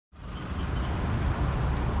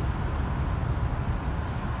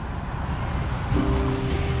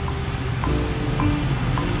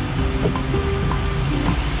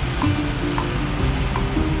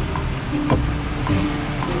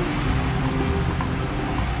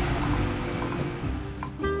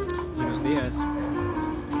Dias.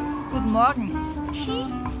 Guten Morgen.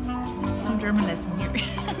 Some German lesson here.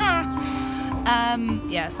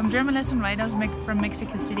 Yeah, some German lesson right now from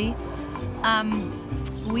Mexico City.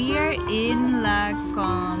 We are in La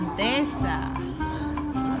Condesa.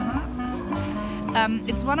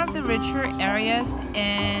 It's one of the richer areas,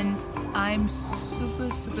 and I'm super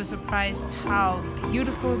surprised how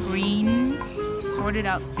beautiful, green, sorted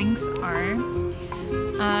out things are.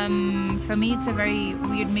 For me, it's a very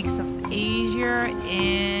weird mix of Asia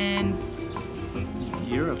and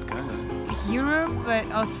Europe, kind of. Europe, but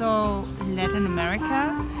also Latin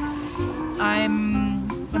America. I'm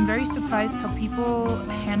very surprised how people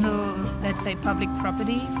handle, let's say, public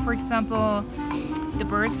property. For example, the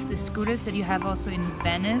birds, the scooters that you have also in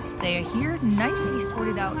Venice, they are here nicely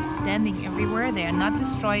sorted out, standing everywhere. They are not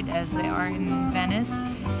destroyed as they are in Venice.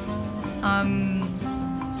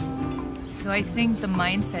 So I think the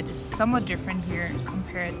mindset is somewhat different here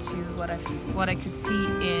compared to what I could see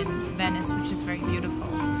in Venice, which is very beautiful.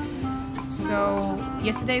 So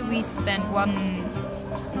yesterday we spent one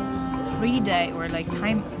free day or like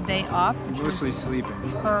day off, which mostly was sleeping.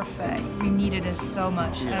 Perfect. We needed it so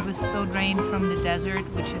much. Yeah. I was so drained from the desert,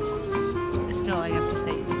 which is still, I have to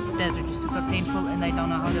say, the desert is super painful, and I don't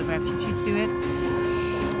know how the refugees do it.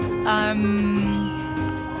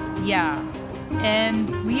 Yeah, and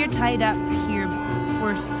we are tied up here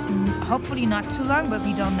for hopefully not too long, but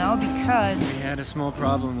we don't know because We had a small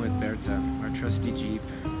problem with Berta, our trusty Jeep.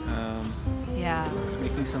 Yeah. It was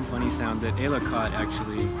making some funny sound that Ayla caught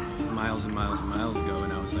actually miles and miles ago,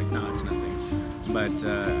 and I was like, no, it's nothing. But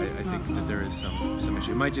I think that there is some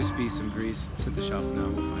issue. It might just be some grease. It's at the shop now,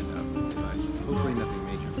 we'll find out. But hopefully nothing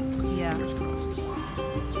major. Yeah. Fingers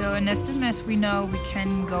crossed. So, and as soon as we know, we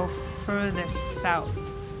can go further south.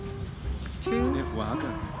 True? Yeah,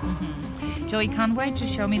 Oaxaca. Joey can't wait to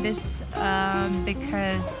show me this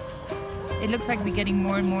because it looks like we're getting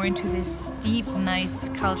more and more into this deep, nice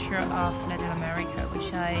culture of Latin America,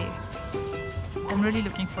 which I'm really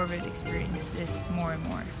looking forward to experience this more and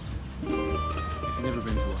more. If you've never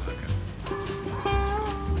been to Oaxaca.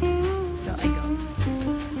 So I go.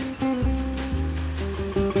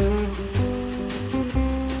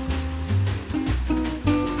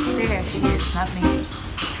 There she is, not me.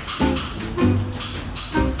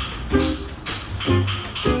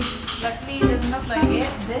 Luckily it doesn't look like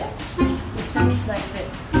this. It's just like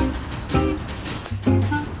this.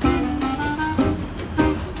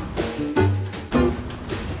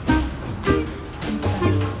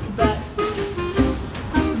 But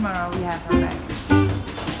tomorrow we have her back.